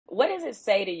what does it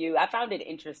say to you? I found it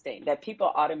interesting that people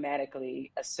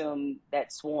automatically assume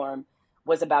that Swarm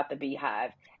was about the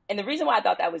beehive. And the reason why I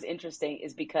thought that was interesting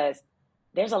is because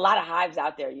there's a lot of hives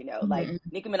out there, you know, like Mm-hmm.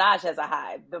 Nicki Minaj has a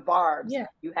hive, the Barb's, Yeah.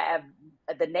 you have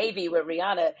the Navy with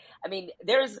Rihanna. I mean,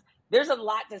 there's a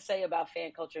lot to say about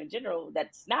fan culture in general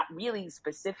that's not really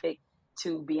specific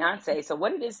to Beyonce. So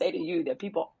what did it say to you that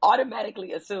people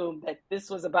automatically assume that this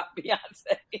was about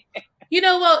Beyonce?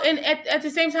 Well, and at the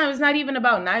same time, it's not even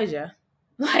about Niger.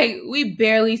 Like, we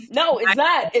barely see No, it's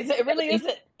not. It really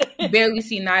Niger, isn't. barely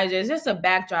see Niger. It's just a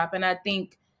backdrop, and I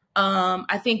think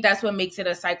that's what makes it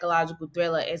a psychological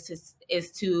thriller.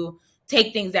 Is to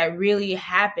take things that really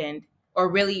happened or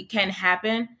really can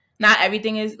happen. Not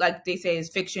everything is, like they say, is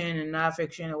fiction and not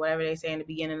fiction or whatever they say in the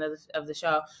beginning of the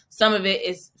show. Some of it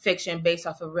is fiction based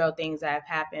off of real things that have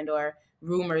happened or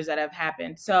rumors that have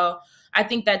happened. So I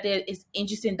think that there is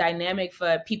interesting dynamic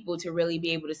for people to really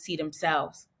be able to see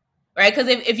themselves, right? Because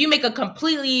if you make a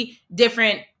completely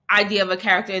different idea of a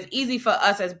character, it's easy for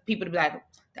us as people to be like,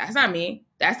 that's not me,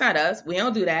 that's not us, we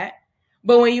don't do that.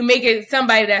 But when you make it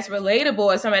somebody that's relatable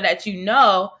or somebody that you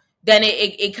know, then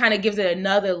it kind of gives it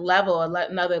another level,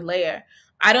 another layer.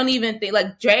 I don't even think,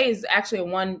 like, Dre is actually a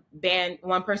one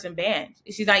person band.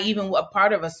 She's not even a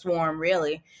part of a swarm,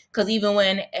 really. Because even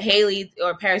when Haley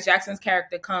or Paris Jackson's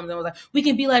character comes and was like, we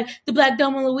can be like the Black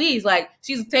Doma Louise, like,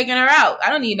 she's taking her out. I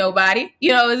don't need nobody.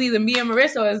 It's either me and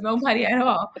Marissa or it's nobody at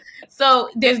all. So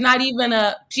she's not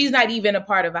even a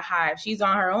part of a hive. She's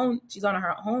on her own. She's on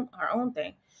her own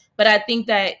thing. But I think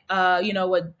that,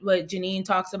 what Janine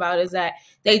talks about is that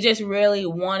they just really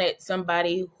wanted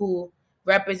somebody who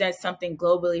represents something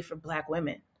globally for Black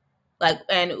women.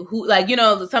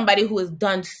 Somebody who has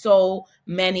done so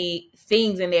many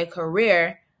things in their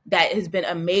career that has been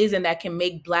amazing, that can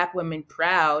make Black women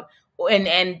proud.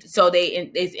 And so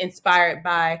it's inspired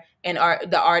by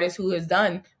the artist who has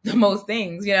done the most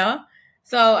things,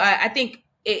 So I think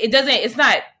it's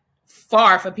not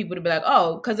far for people to be like,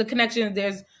 oh, because the connections,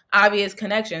 there's obvious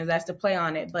connections, that's the play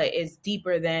on it, but it's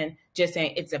deeper than just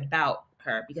saying it's about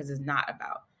her, because it's not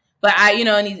about. But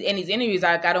in these interviews,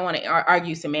 I don't want to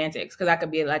argue semantics, because I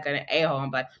could be like an a-hole,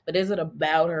 but is it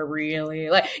about her really?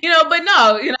 Like, but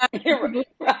no,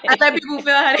 I let people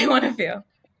feel how they want to feel.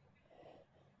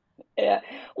 Yeah.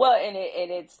 Well, and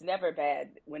it's never bad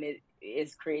when it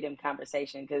is creative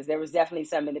conversation, because there was definitely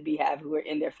some in the Beehive who were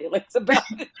in their feelings about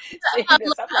seeing this. I'm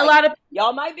like, a lot of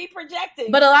y'all might be projecting,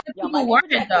 but a lot of people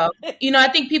weren't though. I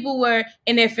think people were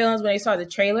in their feelings when they saw the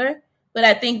trailer, but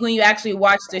I think when you actually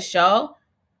watch the show,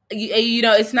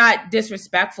 it's not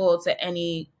disrespectful to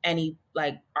any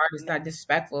like artist. Not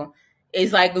disrespectful.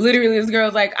 It's like literally this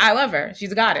girl's like, I love her.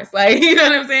 She's a goddess. Like, you know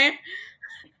what I'm saying?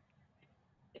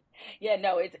 Yeah,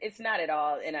 no, it's not at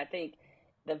all. And I think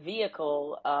the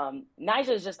vehicle,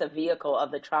 Niger is just a vehicle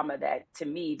of the trauma that, to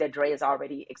me, that Dre is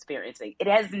already experiencing. It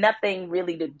has nothing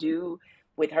really to do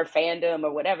with her fandom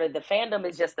or whatever. The fandom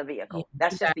is just a vehicle.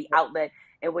 That's just the outlet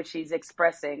in which she's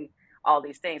expressing all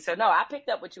these things. So no, I picked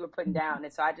up what you were putting down.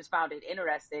 And so I just found it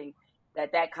interesting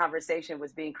that conversation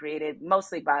was being created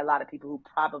mostly by a lot of people who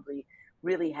probably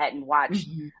really hadn't watched,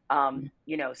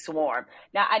 Swarm.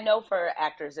 Now, I know for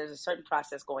actors, there's a certain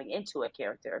process going into a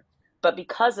character, but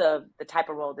because of the type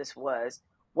of role this was,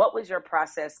 what was your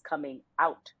process coming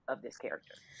out of this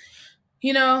character?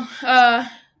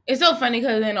 It's so funny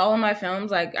because in all of my films,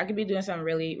 like, I could be doing something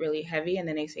really, really heavy and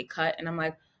then they say cut and I'm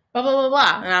like, blah, blah, blah,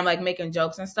 blah. And I'm like making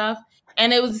jokes and stuff.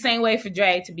 And it was the same way for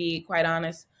Dre, to be quite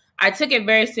honest. I took it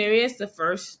very serious, the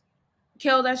first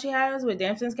kill that she has with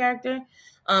Damson's character,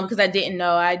 because I didn't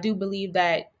know. I do believe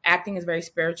that acting is very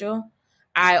spiritual.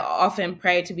 I often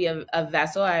pray to be a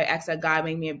vessel. I ask that God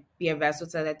make me be a vessel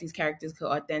so that these characters could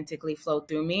authentically flow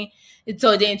through me. And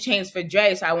so it didn't change for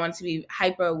Dre. So I wanted to be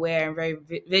hyper aware and very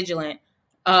vigilant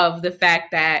of the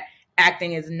fact that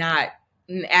acting is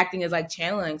like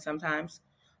channeling sometimes.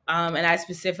 And I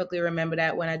specifically remember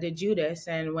that when I did Judas,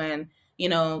 and when,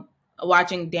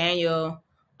 watching Daniel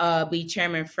be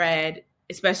Chairman Fred,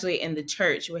 especially in the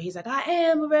church where he's like, I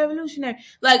am a revolutionary.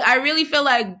 Like, I really feel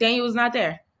like Daniel was not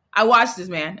there. I watched this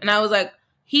man and I was like,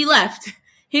 he left.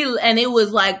 And it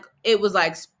was like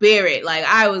spirit. Like,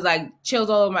 I was like chills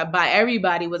all over my body.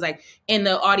 Everybody was like in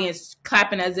the audience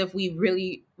clapping as if we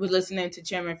really were listening to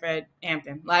Chairman Fred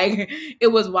Hampton. Like,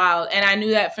 it was wild. And I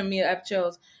knew that for me, I have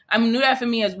chills. I knew that for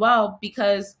me as well,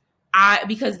 because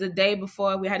the day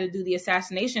before we had to do the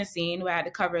assassination scene where I had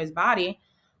to cover his body,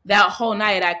 that whole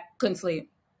night I couldn't sleep.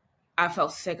 I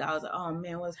felt sick. I was like, oh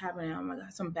man, what's happening? Oh my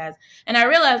God, something bad. And I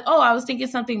realized, I was thinking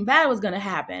something bad was going to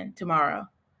happen tomorrow.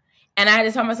 And I had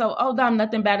to tell myself, Dom,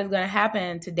 nothing bad is going to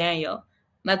happen to Daniel.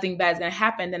 nothing bad is going to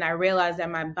happen, then I realized that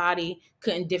my body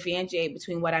couldn't differentiate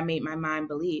between what I made my mind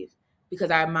believe,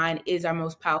 because our mind is our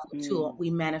most powerful tool. We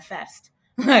manifest.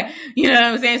 You know what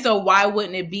I'm saying? So why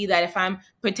wouldn't it be that if I'm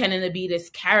pretending to be this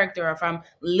character, or if I'm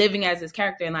living as this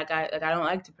character, and I don't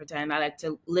like to pretend, I like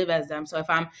to live as them. So if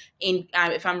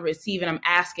I'm receiving, I'm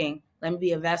asking, let me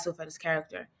be a vessel for this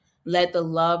character. Let the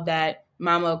love that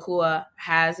Mama Akua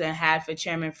has and had for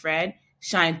Chairman Fred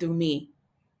shine through me,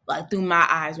 like through my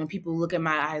eyes. When people look at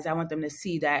my eyes, I want them to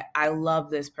see that I love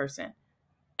this person.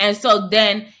 And so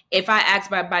then if I ask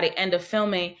by the end of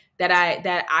filming that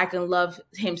I can love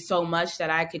him so much that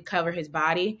I could cover his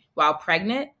body while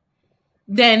pregnant,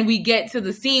 then we get to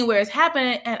the scene where it's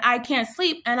happening and I can't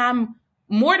sleep and I'm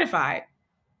mortified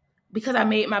because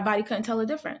my body couldn't tell the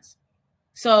difference.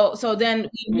 So then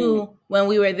we knew when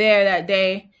we were there that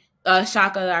day,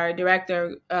 Shaka, our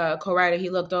director, co-writer,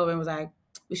 he looked over and was like,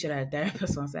 we should have had a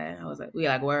therapist on set. I was like, we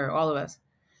like, where, all of us.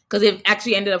 Because it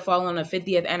actually ended up falling on the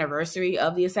 50th anniversary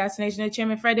of the assassination of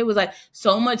Chairman Fred. It was like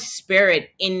so much spirit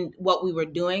in what we were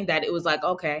doing that it was like,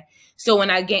 okay. So when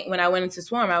I went into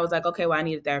Swarm, I was like, okay, well, I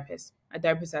need a therapist. A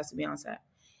therapist has to be on set.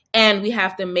 And we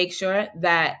have to make sure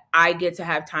that I get to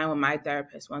have time with my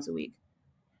therapist once a week.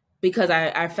 Because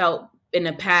I felt in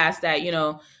the past that,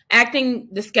 acting,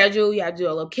 the schedule, you have to do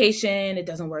a location, it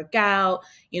doesn't work out,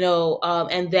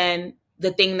 and then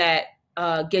the thing that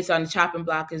gets on the chopping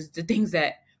block is the things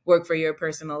that work for your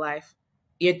personal life,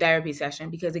 your therapy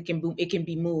session, because it can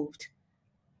be moved.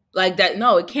 Like that,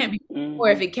 no, it can't be. Or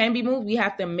if it can be moved, we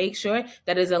have to make sure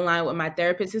that it's aligned with my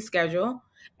therapist's schedule,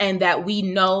 and that we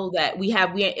know that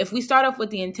if we start off with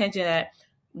the intention that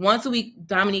once a week,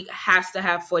 Dominique has to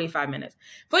have 45 minutes.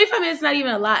 45 minutes is not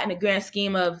even a lot in the grand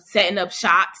scheme of setting up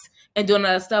shots and doing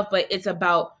other stuff, but it's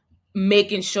about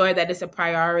making sure that it's a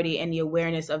priority and the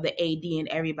awareness of the AD and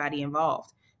everybody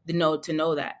involved to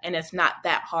know that. And it's not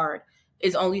that hard.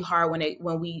 It's only hard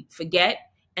when we forget,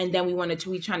 and then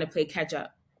we trying to play catch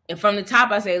up. And from the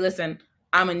top, I say, listen,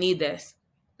 I'm going to need this.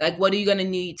 Like, what are you going to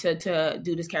need to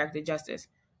do this character justice?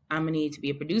 I'm going to need to be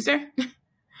a producer.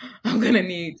 I'm going to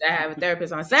need to have a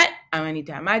therapist on set. I'm going to need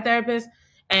to have my therapist.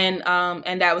 And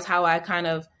that was how I kind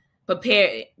of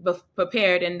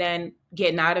prepared, and then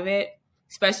getting out of it,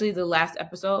 especially the last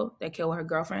episode that killed her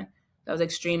girlfriend. That was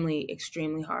extremely,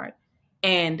 extremely hard.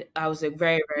 And I was like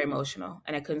very, very emotional,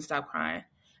 and I couldn't stop crying.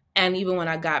 And even when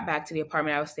I got back to the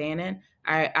apartment I was staying in,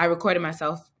 I recorded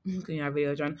myself,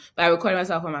 video journal, but I recorded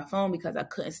myself on my phone because I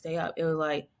couldn't stay up. It was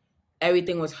like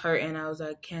everything was hurting. I was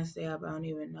like, can't stay up. I don't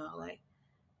even know.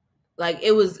 Like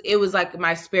it was like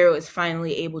my spirit was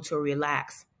finally able to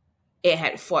relax. It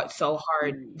had fought so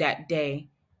hard that day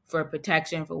for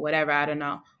protection, for whatever, I don't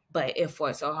know, but it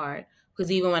fought so hard.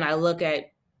 Because even when I look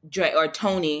at Dre or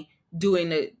Tony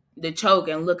doing the choke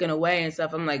and looking away and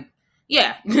stuff, I'm like,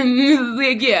 yeah,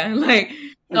 yeah, like,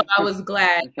 so I was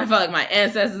glad. I felt like my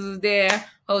ancestors was there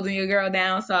holding your girl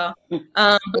down. So,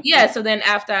 but yeah, so then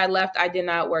after I left, I did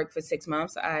not work for 6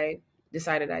 months. I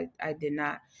decided I did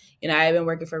not. I've been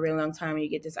working for a really long time, and you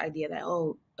get this idea that,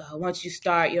 once you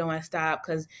start, you don't want to stop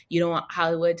because you don't want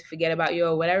Hollywood to forget about you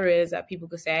or whatever it is that people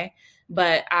could say.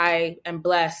 But I am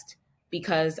blessed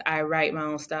because I write my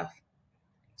own stuff.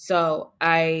 So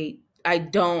I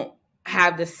don't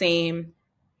have the same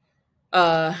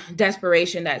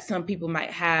desperation that some people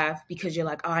might have, because you're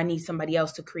like, oh, I need somebody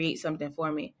else to create something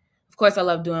for me. Of course, I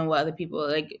love doing what other people,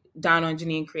 like Donald and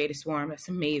Janine created Swarm. That's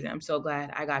amazing. I'm so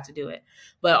glad I got to do it.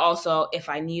 But also, if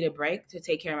I need a break to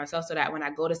take care of myself so that when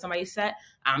I go to somebody's set,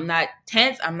 I'm not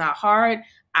tense, I'm not hard,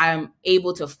 I'm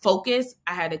able to focus.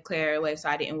 I had to clear away, so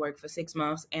I didn't work for 6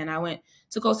 months. And I went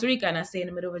to Costa Rica, and I stayed in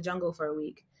the middle of a jungle for a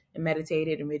week and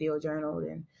meditated and video journaled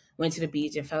and went to the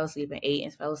beach and fell asleep and ate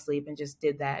and fell asleep and just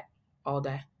did that all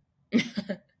day.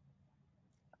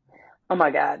 Oh my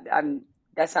God.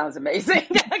 That sounds amazing.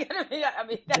 I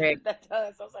mean, that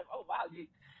does. I was like, oh,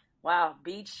 wow.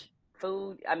 Beach,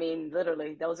 food. I mean,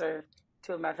 literally, those are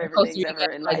two of my favorite things ever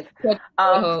in life.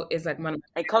 Is like one of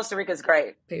and Costa Rica is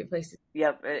great. Favorite places.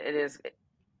 Yep, it is.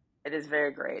 It is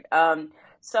very great.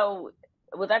 So,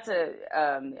 well, that's a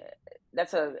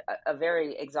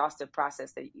very exhaustive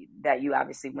process that you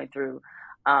obviously went through.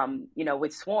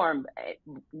 With Swarm,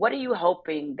 what are you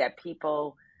hoping that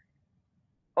people,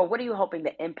 or what are you hoping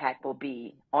the impact will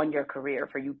be on your career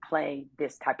for you playing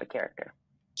this type of character?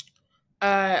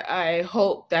 I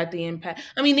hope that the impact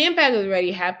has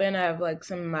already happened. I have like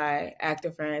some of my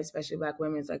actor friends, especially Black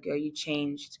women, it's like, yo, you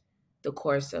changed the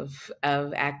course of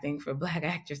acting for Black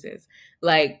actresses.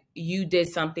 Like, you did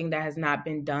something that has not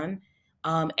been done.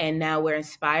 And now we're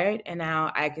inspired. And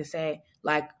now I can say,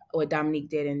 like what Dominique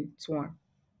did in Swarm.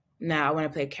 now I want to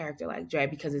play a character like Dre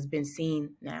because it's been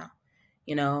seen now,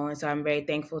 you know. And so I'm very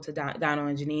thankful to Donald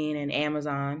and Janine and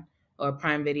Amazon or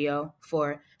Prime Video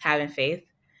for having faith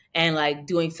and like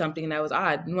doing something that was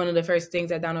odd. One of the first things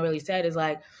that Donald really said is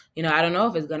like, you know, I don't know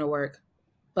if it's gonna work,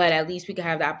 but at least we can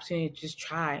have the opportunity to just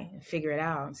try and figure it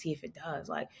out and see if it does.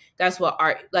 Like that's what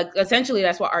art, like essentially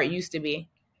that's what art used to be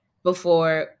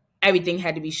before everything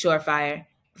had to be surefire,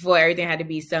 before everything had to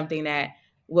be something that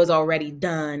was already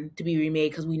done to be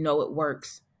remade because we know it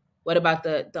works. What about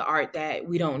the art that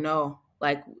we don't know?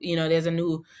 Like, you know,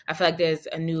 I feel like there's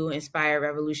a new inspired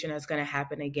revolution that's going to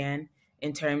happen again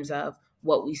in terms of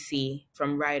what we see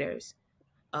from writers.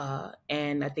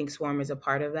 And I think Swarm is a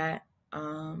part of that.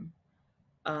 And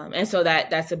so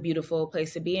that's a beautiful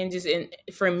place to be. And just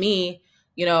for me,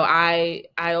 you know, I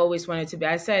always wanted to be,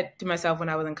 I said to myself when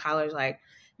I was in college, like,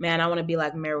 man, I want to be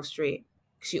like Meryl Streep.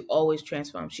 She always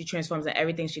transforms. She transforms in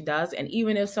everything she does. And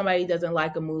even if somebody doesn't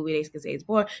like a movie, they can say it's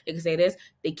boring. They can say this.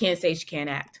 They can't say she can't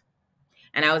act.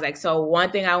 And I was like, so one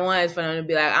thing I want is for them to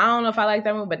be like, I don't know if I like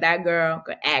that movie, but that girl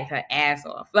could act her ass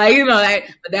off. Like, you know,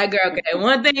 like, but that girl could.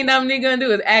 One thing Dominique gonna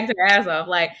do is act her ass off.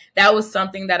 Like, that was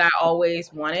something that I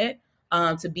always wanted,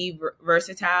 to be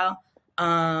versatile,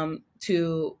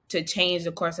 to change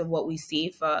the course of what we see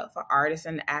for artists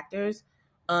and actors.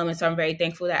 And so I'm very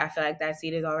thankful that I feel like that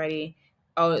seed is already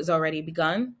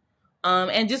begun.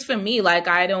 And just for me, like,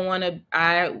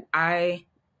 I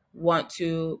want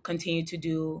to continue to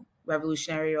do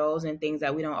revolutionary roles and things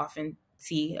that we don't often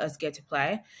see us get to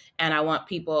play. And I want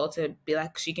people to be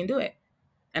like, she can do it.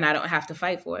 And I don't have to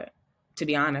fight for it, to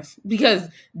be honest. Because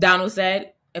Donald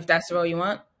said, if that's the role you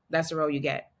want, that's the role you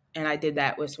get. And I did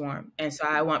that with Swarm. And so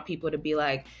I want people to be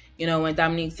like, you know, when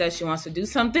Dominique says she wants to do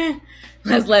something,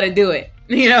 let's let her do it.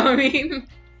 You know what I mean?